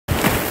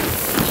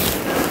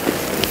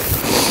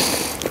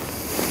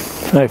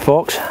Hey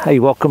folks, hey,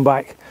 welcome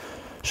back.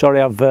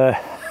 Sorry I've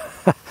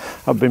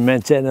been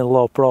maintaining a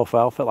low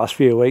profile for the last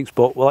few weeks,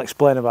 but we'll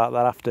explain about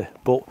that after.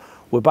 But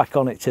we're back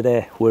on it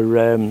today.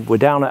 We're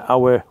down at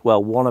our,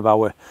 well, one of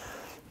our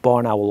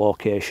barn owl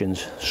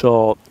locations.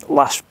 So the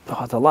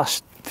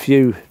last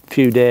few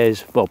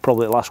days, well,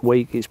 probably the last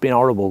week, it's been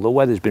horrible. The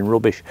weather's been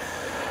rubbish,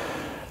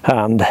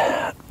 and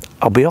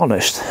I'll be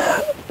honest,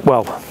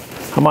 well,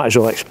 I might as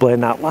well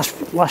explain that.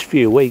 Last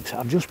few weeks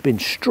I've just been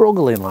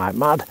struggling like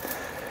mad.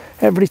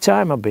 Every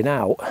time I've been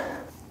out,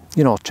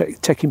 you know,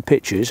 taking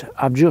pictures,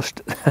 I've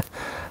just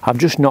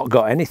not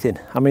got anything.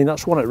 I mean,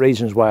 that's one of the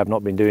reasons why I've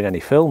not been doing any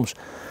films.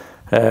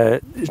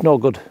 It's no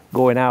good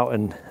going out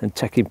and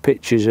taking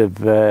pictures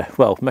of,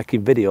 well,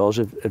 making videos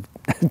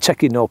of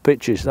taking no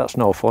pictures. That's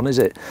no fun, is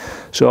it?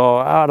 So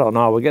I don't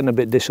know, we're getting a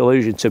bit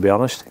disillusioned, to be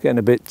honest. Getting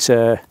a bit,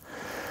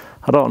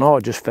 I don't know,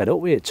 just fed up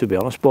with it, to be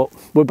honest. But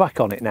we're back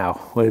on it now.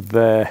 We've,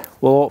 well,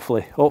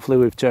 hopefully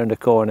we've turned a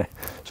corner.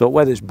 So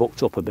weather's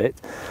booked up a bit,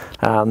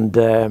 and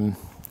we're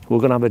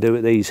going to have a do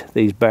at these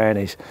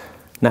barnies.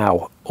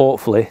 Now,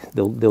 hopefully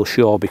they'll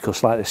show,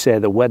 because like I say,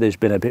 the weather's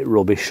been a bit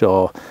rubbish,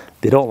 so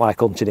they don't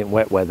like hunting in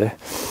wet weather.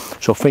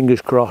 So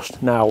fingers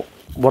crossed. Now,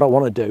 what I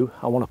want to do,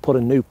 I want to put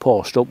a new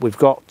post up. We've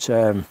got,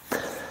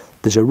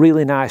 there's a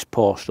really nice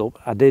post up.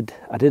 I did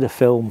a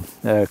film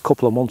a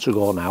couple of months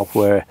ago now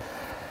where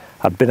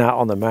I'd been out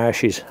on the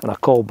marshes, and I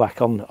called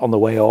back on the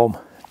way home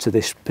to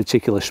this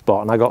particular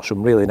spot, and I got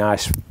some really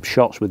nice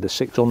shots with the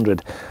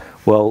 600.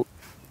 Well,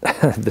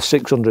 the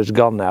 600's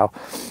gone now,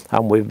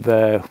 and we've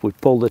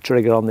pulled the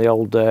trigger on the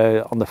old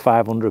on the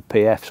 500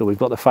 PF. So we've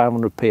got the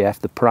 500 PF,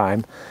 the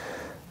prime.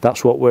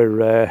 That's what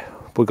we're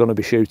going to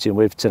be shooting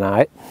with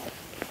tonight.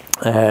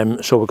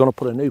 So we're going to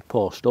put a new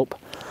post up,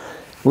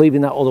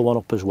 leaving that other one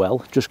up as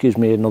well. Just gives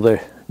me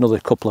another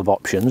couple of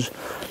options.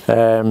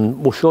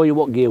 We'll show you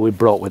what gear we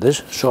brought with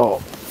us.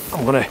 So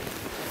I want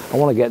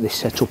to get this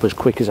set up as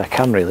quick as I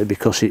can, really,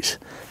 because it's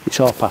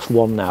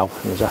 1:30 now,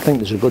 and I think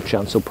there's a good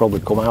chance they'll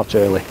probably come out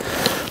early.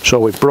 So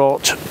we've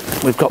got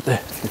the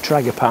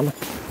Traeger pan,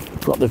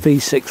 we've got the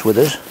V6 with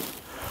us.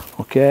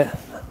 Okay,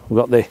 we've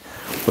got the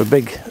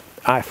big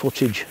high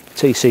footage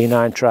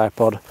TC9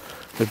 tripod.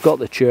 We've got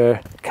the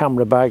chair,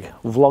 camera bag,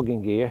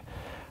 vlogging gear,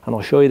 and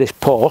I'll show you this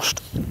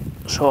post.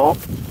 So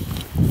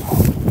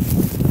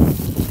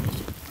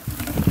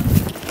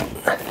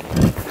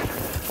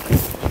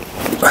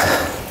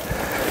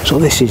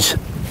this is,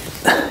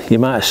 you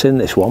might have seen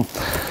this one.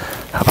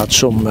 I've had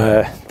some,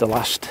 the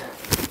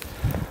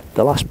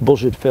last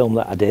buzzard film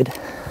that I did,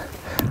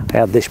 I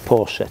had this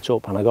post set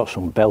up, and I got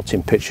some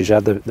belting pictures. I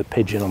had the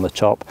pigeon on the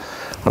top,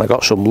 and I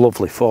got some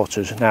lovely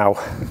photos. Now,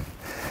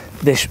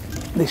 this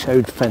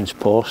oud fence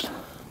post,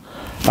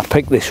 I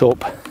picked this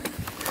up,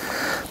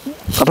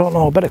 I don't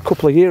know, about a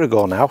couple of years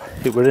ago now.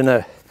 It were in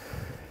an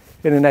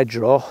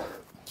hedgerow.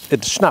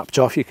 It snapped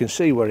off. You can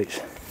see where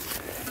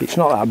it's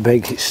not that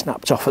big, it's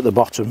snapped off at the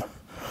bottom.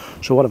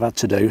 So what I've had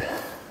to do,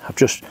 I've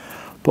just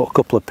put a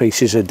couple of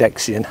pieces of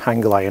Dexian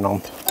angle iron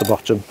on the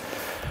bottom,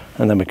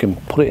 and then we can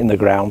put it in the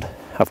ground.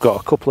 I've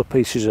got a couple of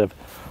pieces of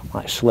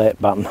like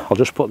slate batten. I'll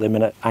just put them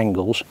in at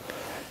angles,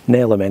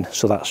 nail them in,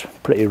 so that's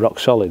pretty rock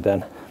solid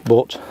then.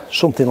 But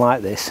something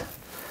like this,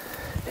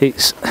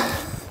 it's,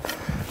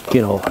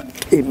 you know,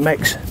 it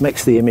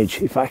makes the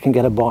image. If I can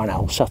get a barn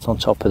owl sat on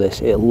top of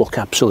this, it'll look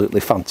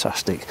absolutely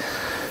fantastic,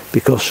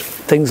 because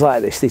things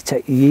like this, they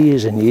take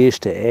years and years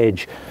to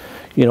age.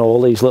 You know,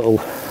 all these little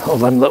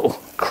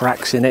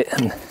cracks in it,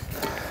 and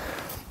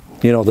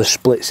you know, the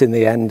splits in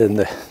the end, and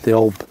the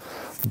old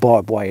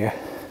barbed wire,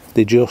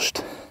 they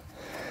just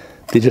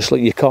look,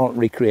 you can't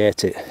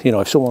recreate it. You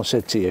know, if someone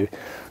said to you,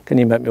 can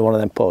you make me one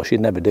of them posts,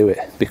 you'd never do it,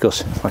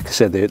 because like I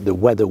said, the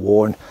weather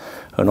worn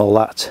and all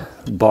that,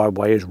 barbed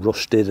wire's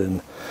rusted,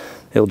 and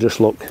it'll just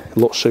look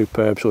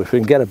superb. So if we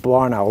can get a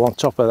barn owl on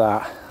top of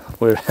that,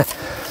 we're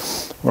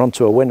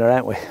onto a winner,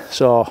 aren't we?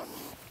 So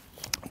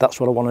that's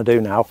what I want to do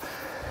now.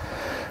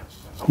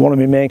 One of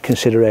my main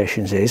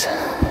considerations is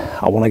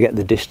I want to get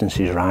the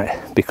distances right,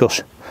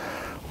 because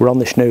we're on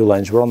this new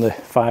lens. We're on the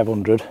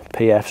 500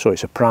 PF, so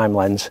it's a prime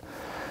lens.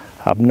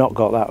 I've not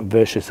got that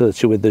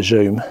versatility with the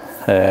zoom,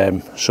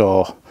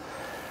 so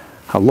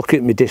I'll look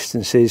at my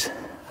distances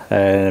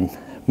and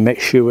make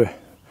sure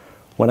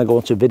when I go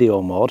into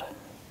video mode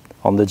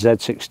on the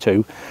Z6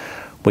 II,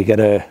 we get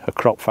a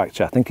crop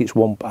factor. I think it's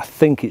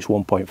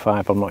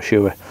 1.5. I'm not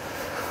sure.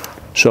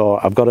 So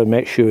I've got to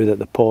make sure that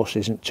the post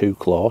isn't too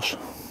close,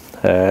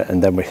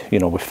 and then we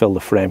fill the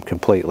frame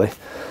completely.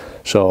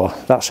 So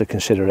that's a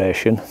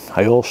consideration.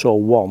 I also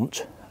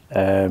want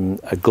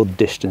a good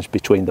distance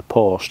between the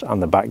post and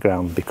the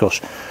background,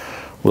 because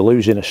we're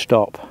losing a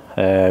stop.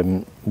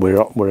 We're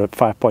at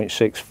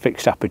 5.6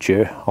 fixed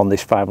aperture on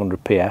this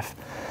 500 PF.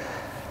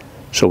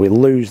 So we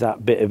lose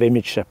that bit of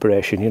image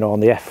separation. You know, on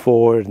the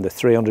F4 and the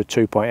 300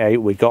 2.8,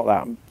 we got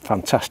that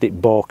fantastic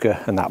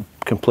bokeh and that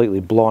completely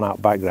blown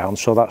out background.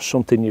 So that's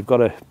something you've got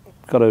to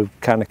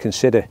kind of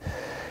consider.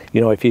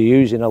 You know, if you're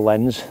using a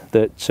lens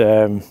that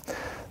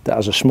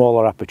has a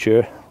smaller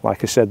aperture,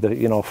 like I said, that,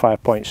 you know,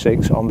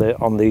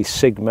 5.6 on the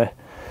Sigma,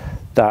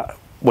 that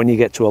when you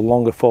get to a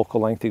longer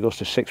focal length, it goes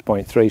to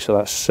 6.3, so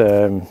that's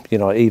you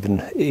know,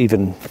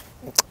 even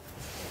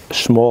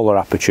smaller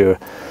aperture.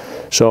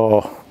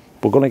 So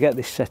we're going to get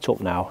this set up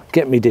now,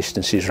 get me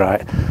distances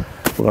right.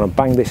 We're going to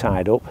bang this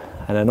hide up,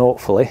 and then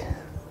hopefully,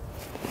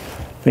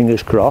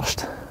 fingers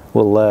crossed,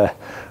 we'll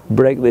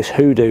break this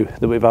hoodoo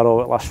that we've had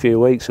over the last few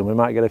weeks, and we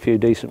might get a few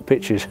decent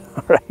pictures.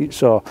 Alright,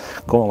 so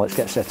come on, let's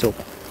get set up.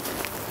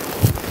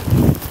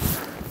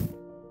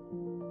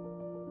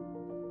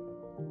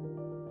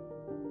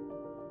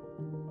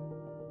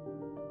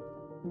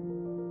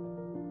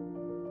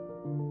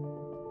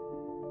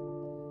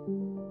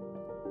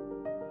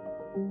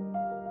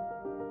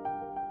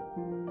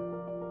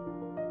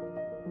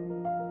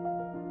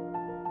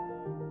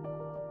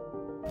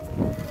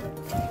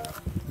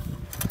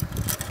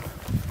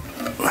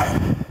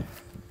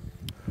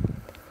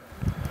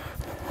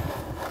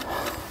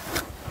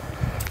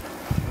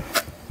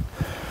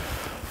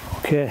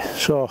 Okay,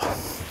 so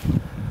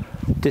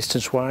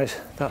distance wise,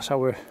 that's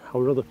our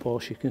other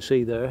post you can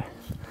see there.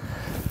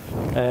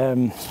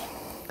 I'm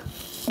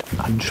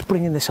just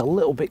bringing this a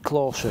little bit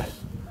closer.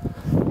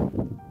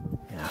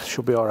 Yeah,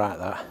 should be alright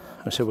that.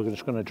 And so we're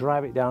just going to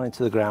drive it down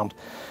into the ground,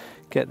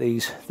 get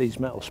these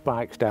metal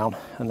spikes down,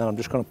 and then I'm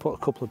just going to put a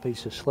couple of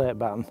pieces of slate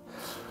batten,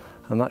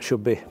 and that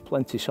should be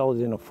plenty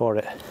solid enough for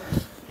it.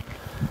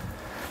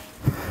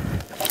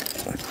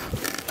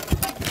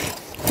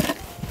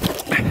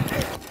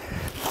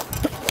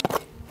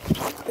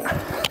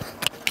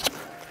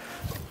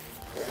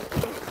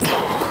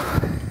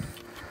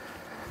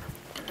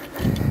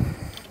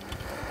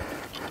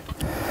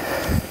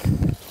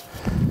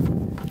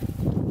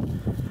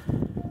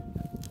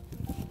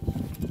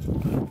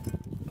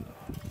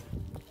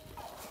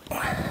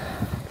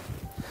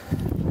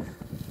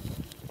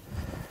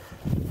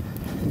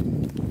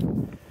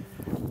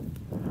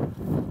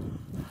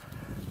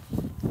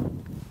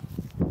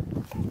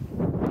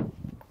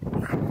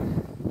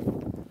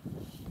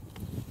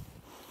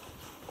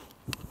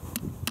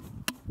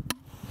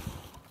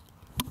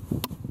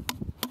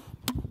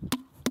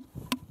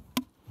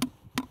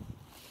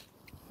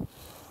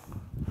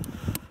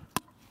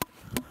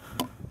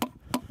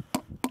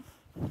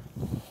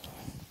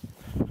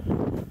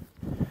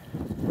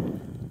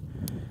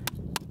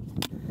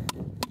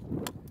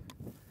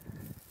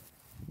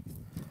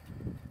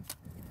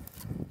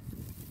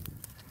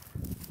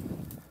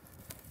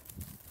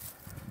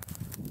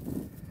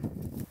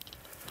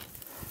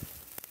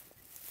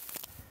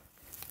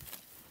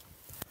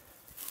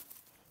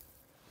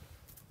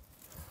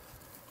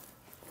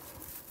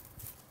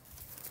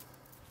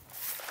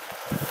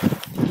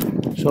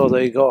 So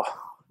there you go,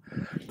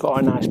 got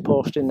a nice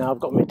post in now. I've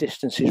got my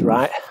distances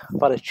right,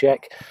 I've had a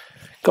check,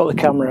 got the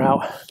camera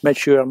out, made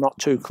sure I'm not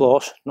too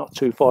close, not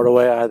too far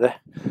away either.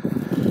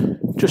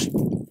 Just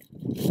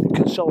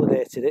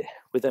consolidated it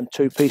with them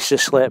two pieces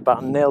of slate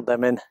batten, nailed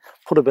them in,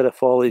 put a bit of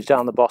foliage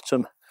down the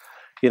bottom.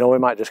 You know, we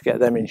might just get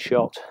them in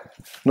shot.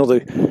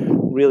 Another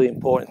really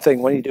important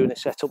thing when you're doing a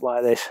setup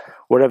like this,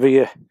 wherever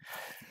you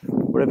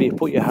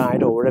put your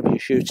hide or wherever you're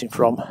shooting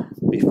from,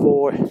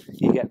 before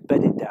you get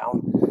bedded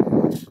down,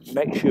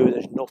 make sure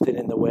there's nothing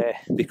in the way,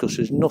 because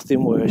there's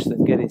nothing worse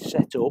than getting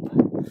set up,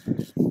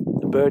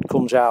 the bird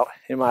comes out,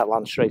 it might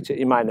land straight,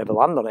 it might never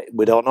land on it,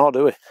 we don't know,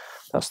 do we?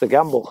 That's the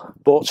gamble.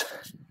 But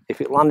if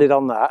it landed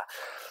on that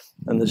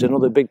and there's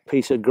another big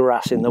piece of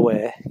grass in the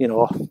way, you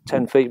know,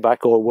 10 feet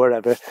back or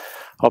wherever,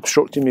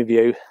 obstructing my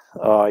view,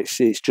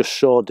 it's just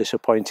so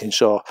disappointing.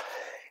 So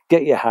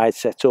get your hide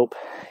set up,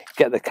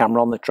 get the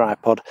camera on the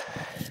tripod,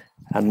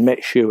 and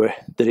make sure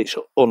that it's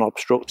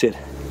unobstructed.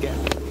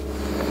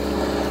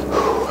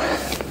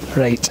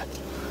 Right,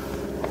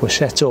 we're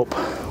set up,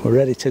 we're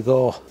ready to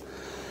go.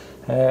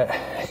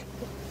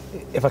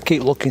 If I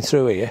keep looking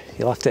through here,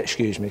 you'll have to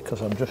excuse me, because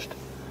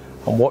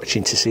I'm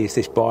watching to see if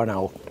this barn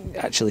owl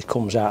actually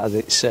comes out of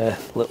its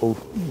little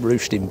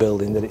roosting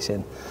building that it's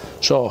in.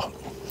 So,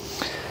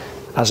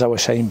 as I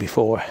was saying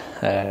before,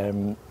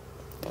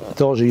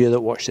 those of you that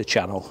watch the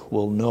channel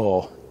will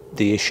know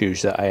the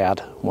issues that I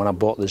had when I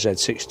bought the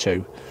Z6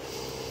 II.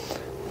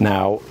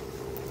 Now,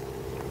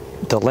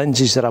 the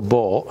lenses that I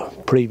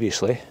bought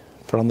previously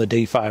from the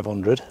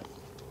D500,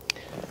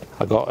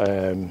 I got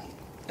a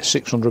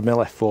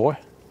 600mm f4,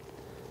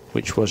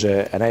 which was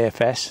an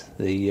AFS,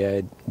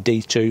 the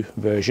D2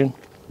 version.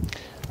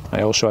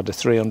 I also had a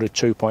 300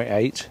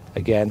 2.8,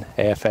 again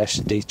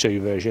AFS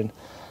D2 version,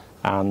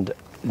 and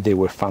they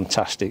were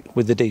fantastic.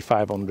 With the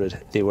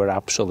D500, they were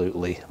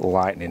absolutely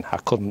lightning. I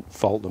couldn't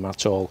fault them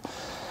at all.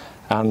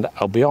 And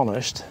I'll be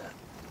honest,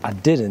 I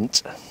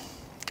didn't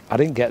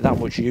get that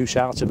much use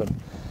out of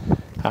them,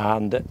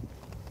 and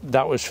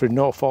that was for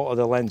no fault of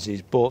the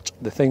lenses. But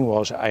the thing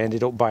was, I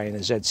ended up buying a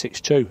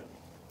Z6 II,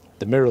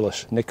 the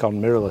mirrorless, Nikon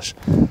mirrorless.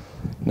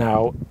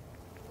 Now,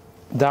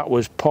 that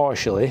was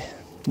partially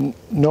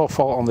no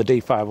fault on the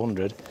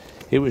D500,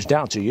 it was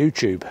down to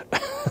YouTube.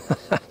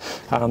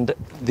 And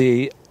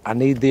I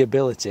need the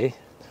ability,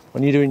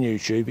 when you're doing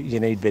YouTube, you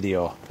need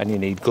video, and you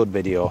need good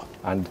video,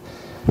 and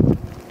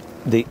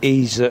the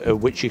ease at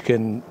which you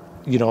can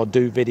you know,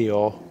 do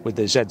video with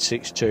the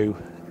Z6 II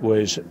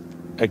was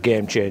a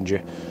game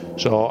changer.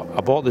 So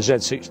I bought the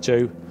Z6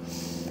 II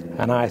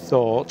and I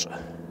thought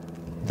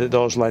that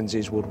those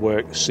lenses would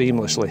work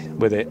seamlessly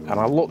with it, and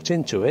I looked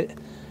into it,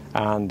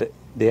 and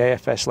the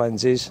AFS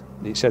lenses,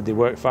 it said they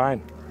worked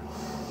fine,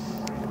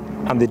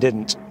 and they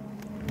didn't.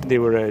 They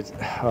were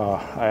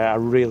I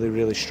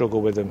really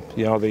struggled with them.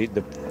 You know, the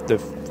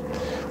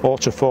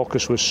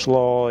autofocus was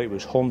slow, it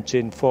was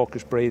hunting,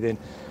 focus breathing,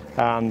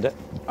 and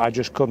I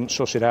just couldn't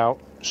suss it out.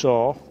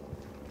 So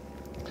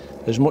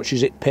as much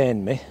as it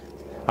pained me,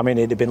 I mean,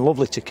 it'd have been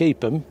lovely to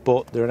keep them,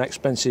 but they're an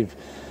expensive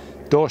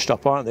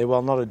doorstop, aren't they?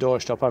 Well, not a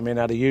doorstop, I mean,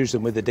 I'd have used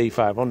them with the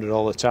D500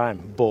 all the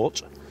time,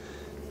 but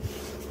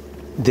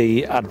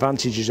the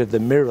advantages of the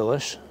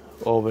mirrorless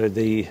over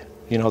the,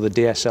 you know, the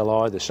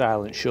DSLR, the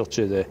silent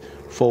shutter, the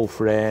full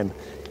frame,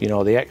 you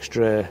know, the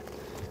extra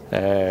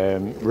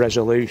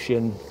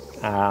resolution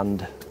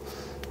and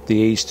the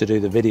ease to do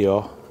the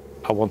video,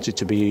 I wanted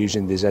to be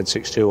using the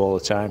Z6 II all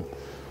the time,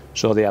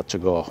 so they had to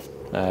go.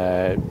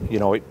 You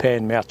know, it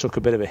pained me. I took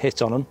a bit of a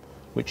hit on them,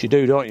 which you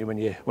do, don't you,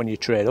 when you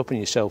trade up and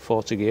you sell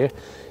photo gear,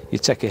 you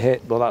take a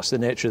hit, but that's the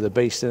nature of the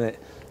beast, isn't it?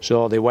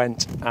 So they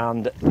went,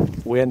 and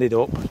we ended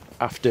up,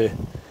 after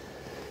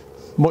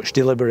much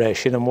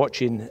deliberation and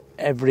watching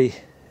every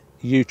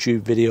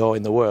YouTube video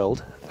in the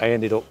world, I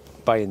ended up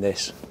buying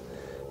this.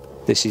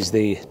 This is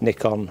the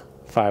Nikon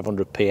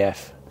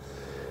 500PF,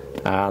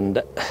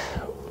 and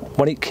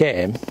when it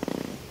came,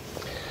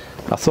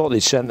 I thought they'd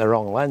sent the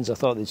wrong lens. I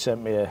thought they'd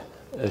sent me a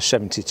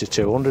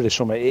 70-200 or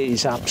something. It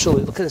is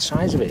absolutely, look at the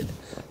size of it.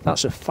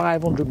 That's a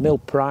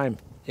 500mm prime,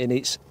 and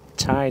it's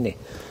tiny,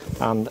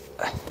 and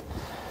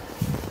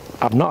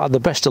I've not had the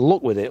best of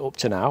luck with it up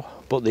to now,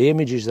 but the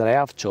images that I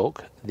have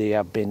took, they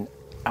have been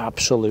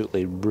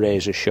absolutely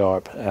razor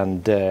sharp,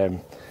 and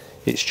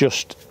it's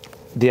just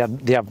the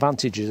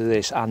advantages of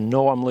this. I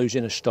know I'm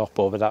losing a stop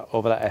over that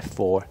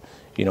f4,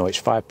 you know,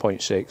 it's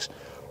 5.6,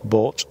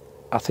 but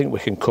I think we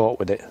can cope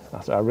with it.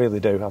 I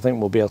really do. I think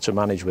we'll be able to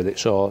manage with it.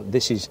 So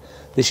this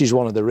is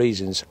one of the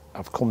reasons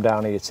I've come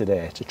down here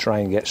today, to try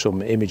and get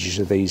some images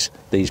of these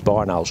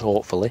barn owls,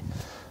 hopefully.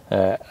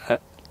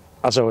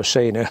 As I was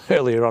saying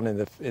earlier on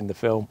in the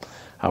film,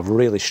 I've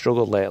really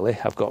struggled lately.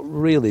 I've got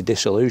really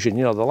disillusioned.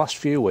 You know, the last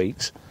few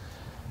weeks,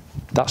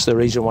 that's the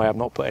reason why I've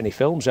not put any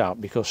films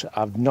out, because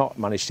I've not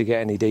managed to get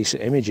any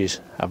decent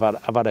images. I've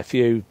had a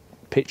few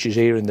pictures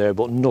here and there,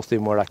 but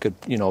nothing where I could,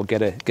 you know,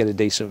 get a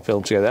decent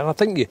film together. And I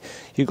think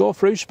you go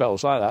through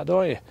spells like that,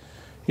 don't you?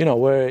 You know,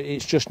 where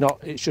it's just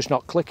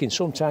not clicking.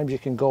 Sometimes you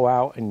can go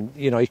out and,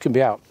 you know, you can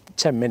be out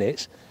 10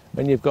 minutes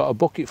when you've got a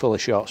bucket full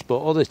of shots,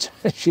 but other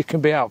times you can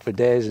be out for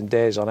days and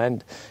days on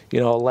end. You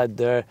know, led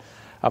there.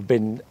 I've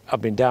been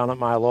down at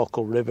my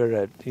local river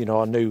at, you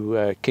know, a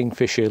new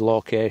kingfisher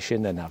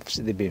location, and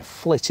they've been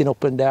flitting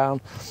up and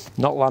down,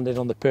 not landing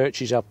on the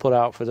perches I've put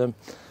out for them.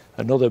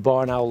 Another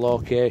barn owl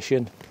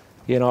location.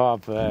 You know,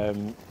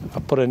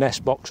 I've put a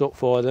nest box up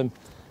for them,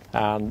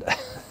 and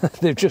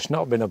they've just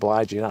not been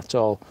obliging at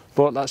all.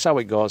 But that's how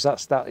it goes.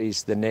 That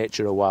is the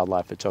nature of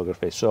wildlife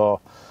photography.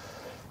 So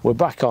we're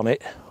back on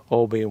it,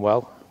 all being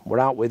well. We're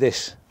out with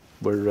this.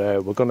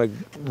 We're going to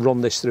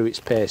run this through its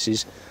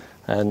paces,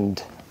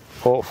 and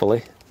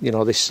hopefully, you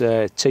know, this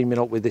teaming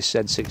up with this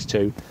Z6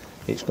 II,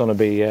 it's going to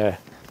be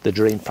the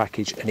dream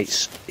package, and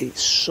it's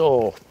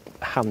so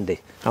handy.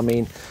 I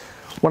mean,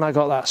 when I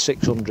got that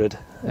 600.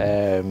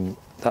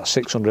 That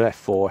 600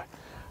 f4,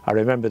 I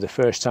remember the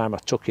first time I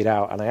took it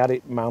out, and I had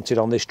it mounted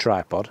on this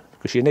tripod,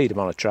 because you need them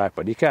on a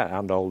tripod. You can't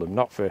handhold them,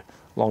 not for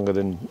longer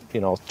than,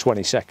 you know,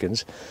 20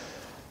 seconds.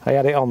 I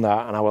had it on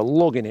that, and I was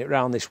lugging it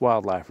round this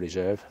wildlife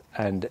reserve,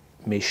 and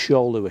my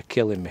shoulder were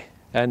killing me.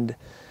 And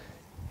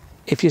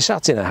if you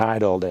sat in a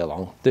hide all day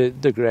long, they're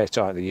great,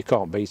 aren't they? You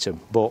can't beat them.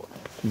 But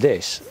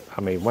this,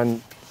 I mean,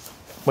 when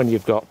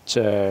you've got,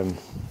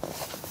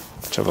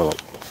 let's have a look.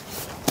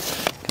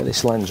 Get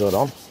this lens hood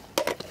on.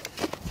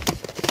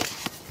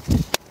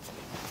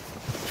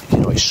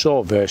 It's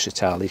so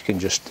versatile. You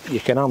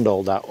can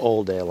handle that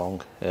all day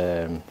long.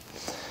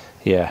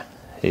 Yeah,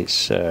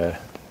 it's a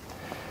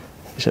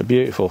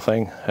beautiful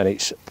thing, and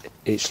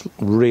it's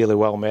really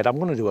well made. I'm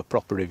going to do a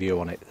proper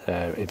review on it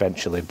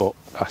eventually, but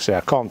actually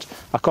I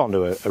can't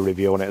do a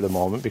review on it at the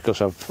moment,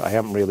 because I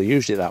haven't really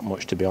used it that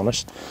much, to be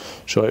honest.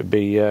 So it'd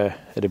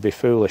be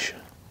foolish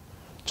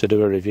to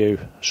do a review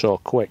so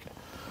quick.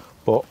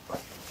 But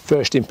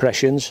first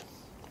impressions,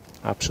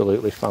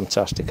 absolutely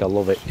fantastic. I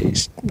love it.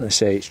 It's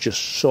just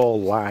so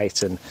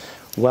light and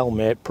well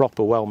made,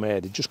 proper well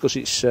made. Just because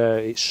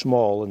it's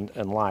small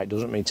and light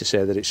doesn't mean to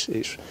say that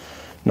it's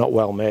not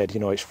well made. You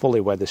know, it's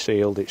fully weather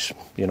sealed. It's,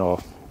 you know,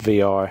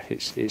 VR.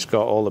 It's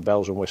got all the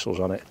bells and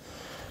whistles on it.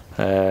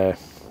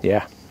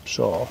 Yeah.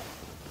 So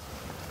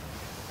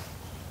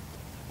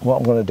what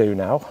I'm going to do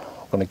now,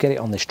 I'm going to get it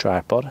on this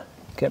tripod,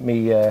 get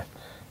me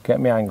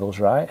angles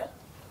right.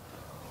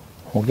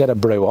 We'll get a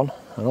brew on,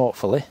 and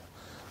hopefully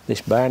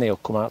this Barney will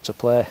come out to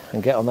play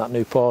and get on that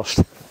new post.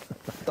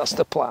 That's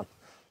the plan.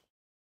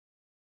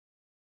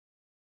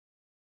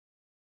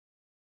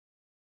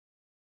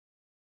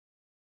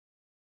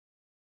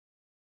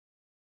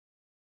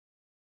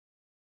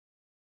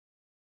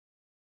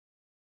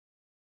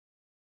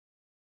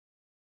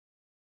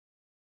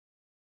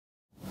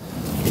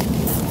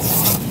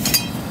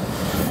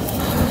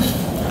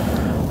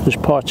 As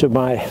part of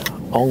my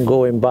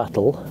ongoing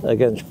battle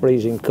against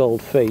freezing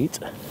cold feet,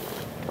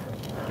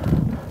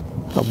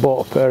 I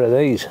bought a pair of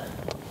these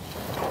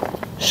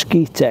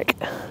Skadi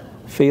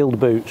field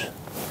boots.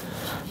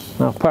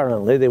 Now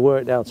apparently they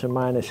worked out to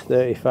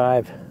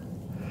 -35,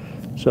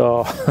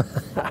 so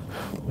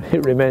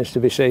it remains to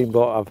be seen,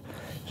 but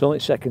it's only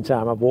the second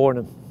time I've worn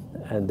them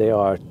and they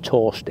are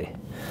toasty.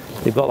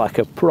 They've got like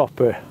a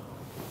proper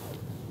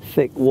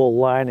thick wool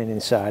lining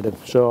inside them,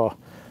 so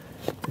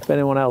if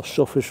anyone else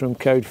suffers from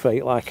cold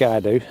feet like I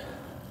do,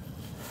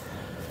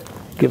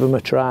 give them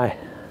a try.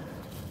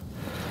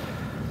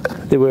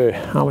 They were,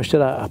 how much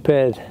did I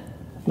paid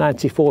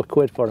 94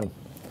 quid for them,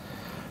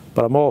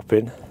 but I'm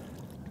hoping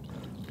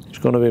it's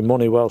going to be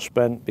money well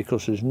spent,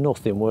 because there's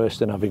nothing worse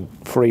than having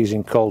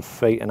freezing cold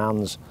feet and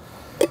hands.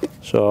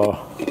 So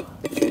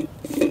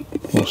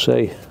we'll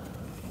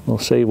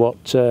see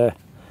what the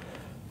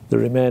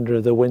remainder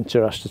of the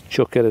winter has to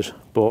chuck at us,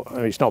 but I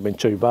mean, it's not been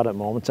too bad at the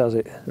moment, has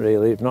it?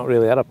 Really, we've not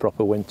really had a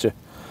proper winter,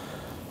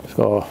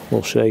 so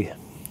we'll see.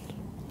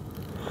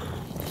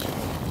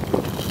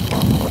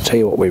 I'll tell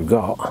you what we've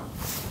got.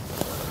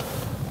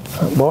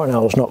 That boring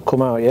owl's not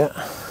come out yet.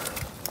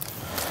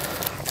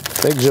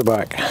 Pigs are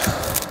back.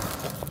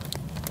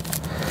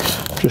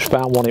 Just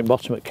found one in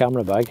bottom at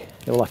camera bag.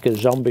 It was like a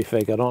zombie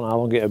fig. I don't know how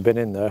long it had been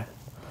in there.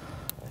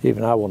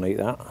 Even I won't eat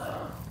that.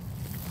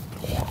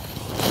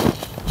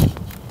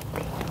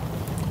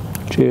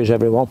 Cheers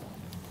everyone.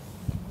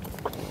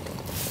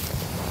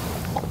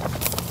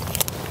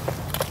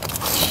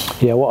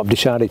 Yeah, what I've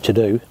decided to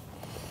do,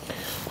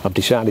 I've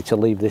decided to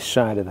leave this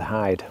side of the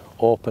hide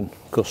open,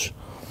 because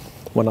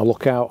when I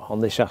look out on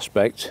this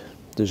aspect,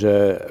 there's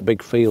a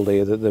big field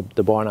here that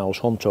the barn owls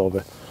hunt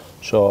over.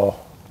 So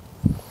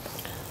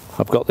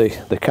I've got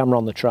the camera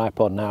on the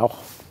tripod now,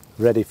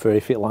 ready for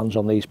if it lands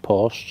on these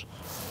posts.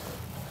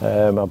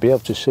 I'll be able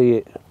to see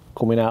it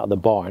coming out of the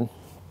barn.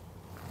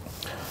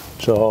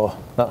 So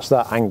that's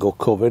that angle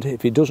covered.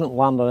 If it doesn't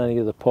land on any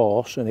of the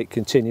posts and it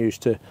continues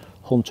to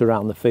hunt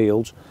around the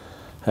fields,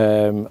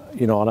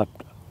 you know, and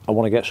I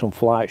want to get some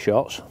flight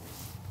shots,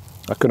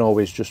 I can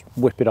always just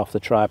whip it off the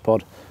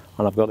tripod,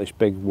 and I've got this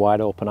big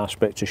wide open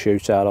aspect to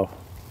shoot out of.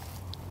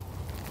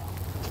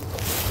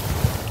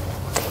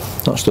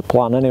 That's the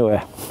plan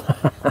anyway.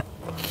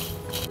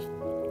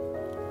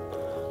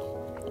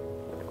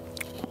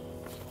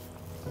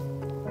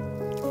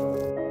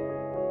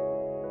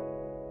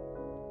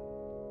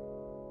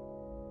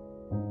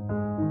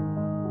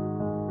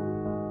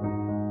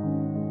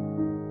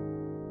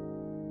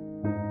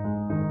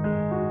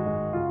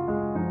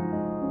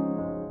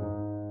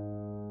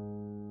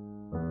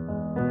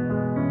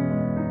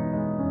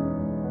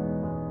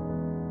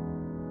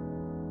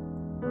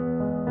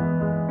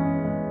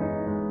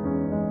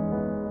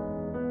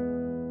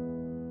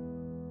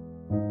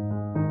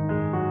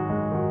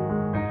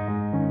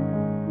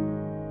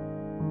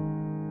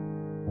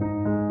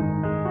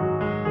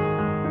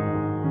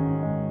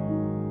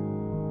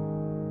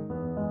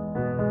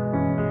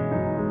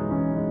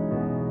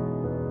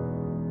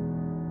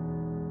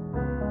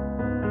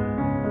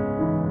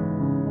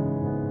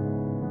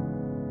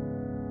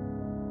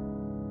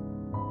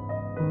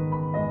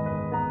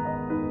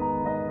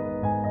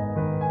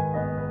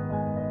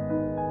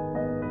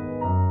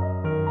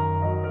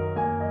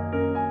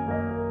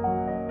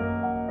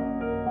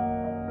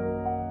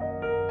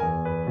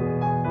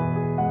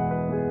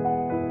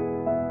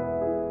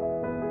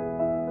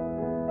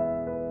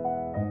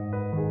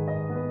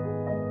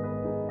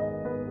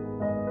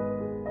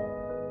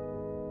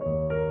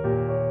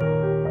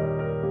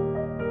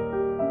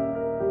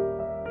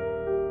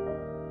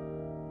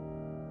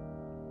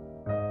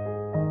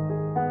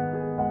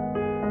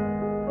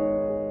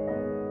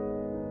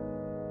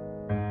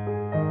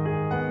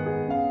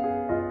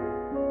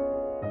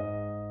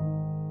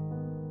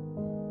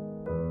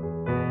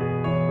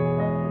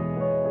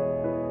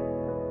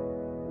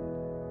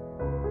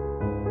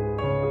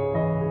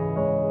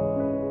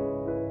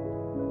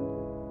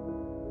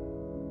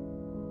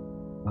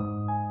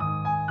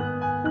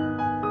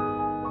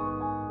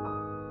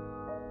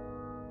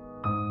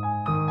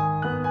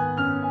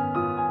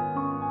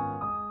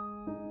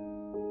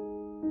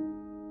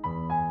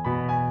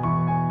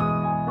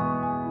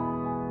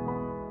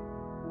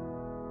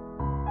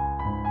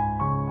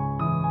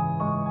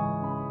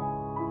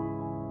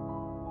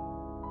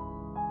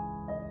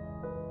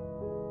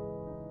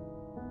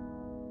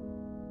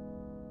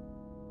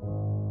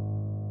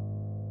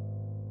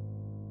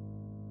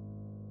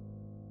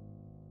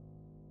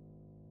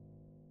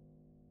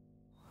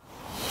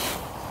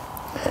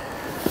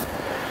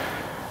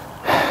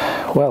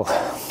 Well,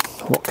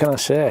 what can I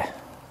say?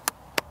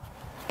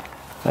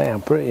 I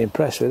am pretty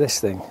impressed with this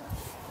thing.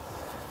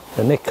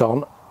 The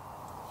Nikon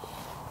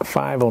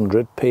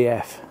 500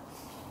 PF.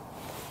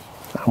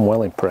 I'm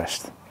well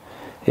impressed.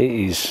 It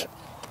is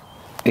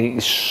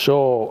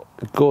so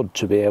good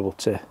to be able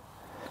to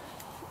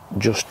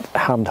just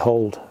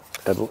handhold.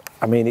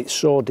 I mean, it's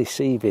so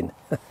deceiving.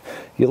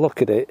 You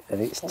look at it and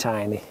it's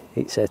tiny.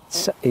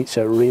 It's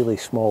a really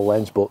small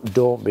lens, but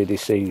don't be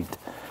deceived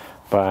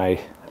by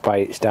by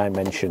its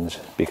dimensions,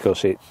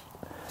 because it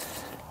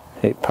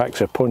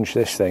packs a punch,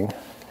 this thing.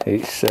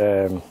 It's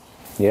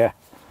yeah,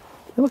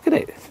 look at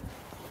it,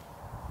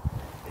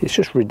 it's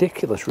just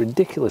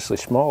ridiculously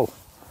small.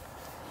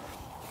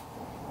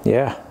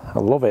 Yeah, I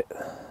love it.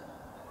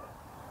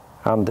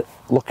 And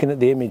looking at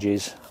the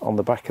images on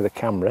the back of the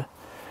camera,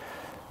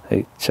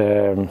 it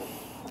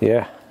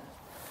yeah,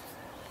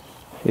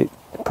 it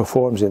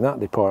performs in that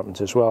department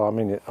as well. I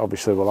mean,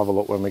 obviously we'll have a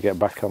look when we get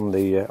back on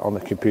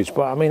the computer,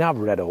 but I mean, I've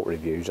read out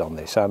reviews on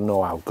this. I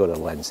know how good a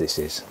lens this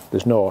is.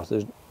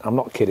 I'm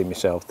not kidding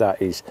myself.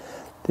 This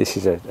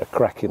is a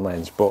cracking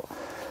lens. But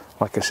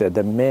like I said,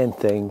 the main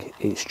thing,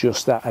 it's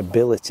just that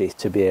ability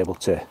to be able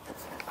to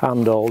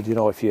handhold, you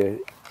know, if you're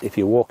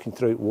walking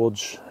through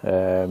woods,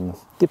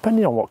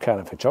 depending on what kind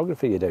of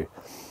photography you do.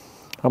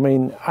 I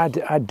mean, I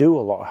do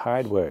a lot of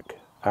hide work,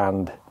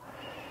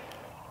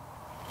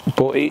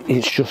 but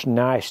it's just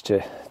nice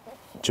to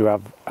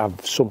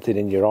have something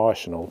in your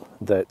arsenal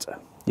that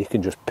you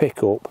can just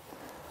pick up,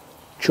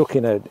 chuck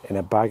in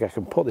a bag. I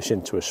can put this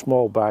into a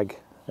small bag,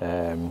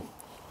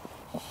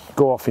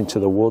 go off into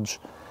the woods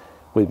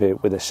with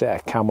a set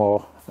of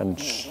camo, and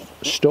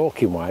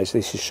stalking wise,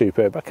 this is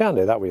superb. I can't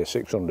do that with a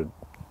 600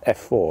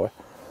 f4.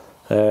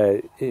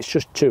 It's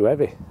just too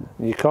heavy.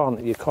 You can't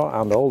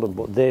handhold them.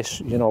 But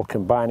this, you know,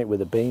 combine it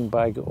with a bean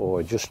bag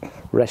or just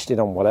resting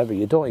on whatever.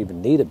 You don't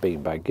even need a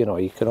bean bag. You know,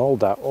 you can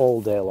hold that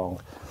all day long.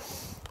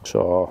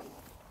 So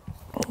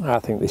I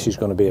think this is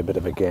going to be a bit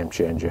of a game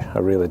changer. I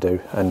really do.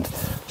 And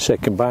so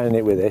combining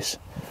it with this,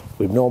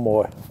 with no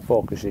more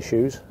focus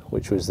issues,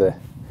 which was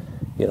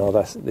you know,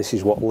 this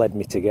is what led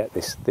me to get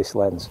this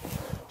lens.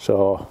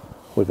 So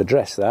we've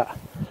addressed that.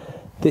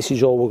 This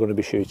is all we're going to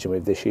be shooting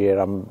with this year.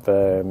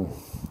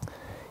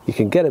 You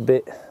can get a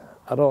bit,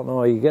 I don't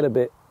know, you get a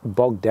bit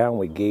bogged down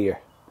with gear.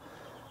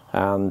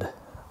 And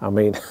I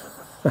mean,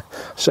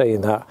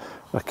 saying that,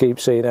 I keep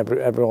seeing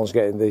everyone's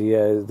getting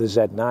the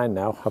Z9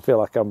 now. I feel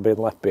like I'm being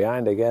left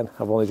behind again.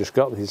 I've only just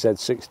got the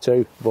Z6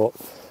 II, but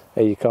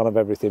you can't have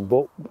everything.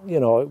 But,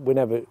 you know, we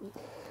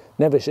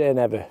never say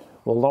never.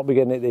 We'll not be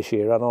getting it this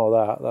year, I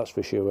know that's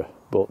for sure.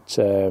 But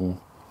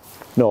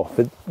no,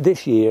 for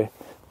this year,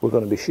 we're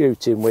going to be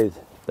shooting with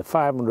the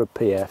 500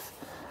 PF.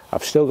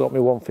 I've still got my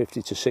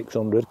 150 to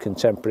 600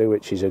 contemporary,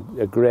 which is a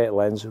great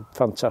lens, a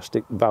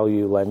fantastic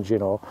value lens, you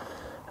know.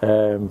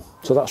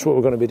 So that's what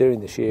we're going to be doing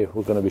this year.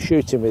 We're going to be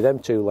shooting with them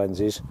two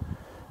lenses,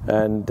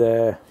 and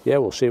yeah,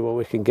 we'll see what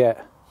we can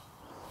get.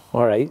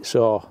 All right,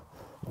 so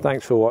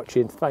thanks for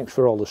watching. Thanks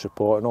for all the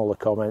support and all the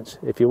comments.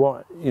 If you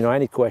want, you know,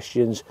 any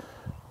questions,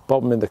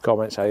 pop them in the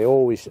comments. I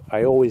always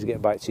get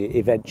back to you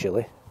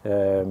eventually.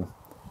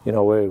 You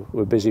know,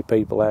 we're busy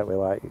people, aren't we?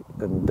 Like,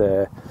 and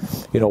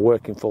you know,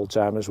 working full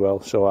time as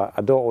well. So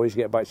I don't always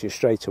get back to you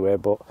straight away,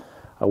 but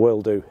I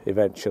will do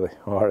eventually.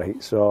 All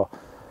right. So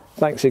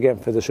thanks again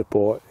for the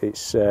support.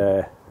 It's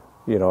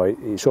you know,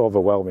 it's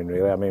overwhelming,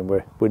 really. I mean,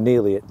 we're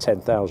nearly at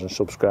 10,000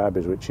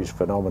 subscribers, which is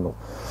phenomenal.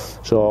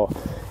 So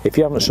if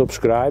you haven't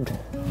subscribed,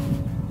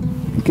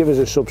 give us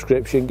a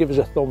subscription, give us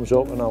a thumbs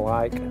up and a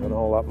like and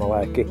all that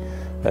malarkey,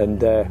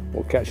 and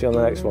we'll catch you on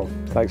the next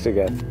one. Thanks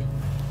again.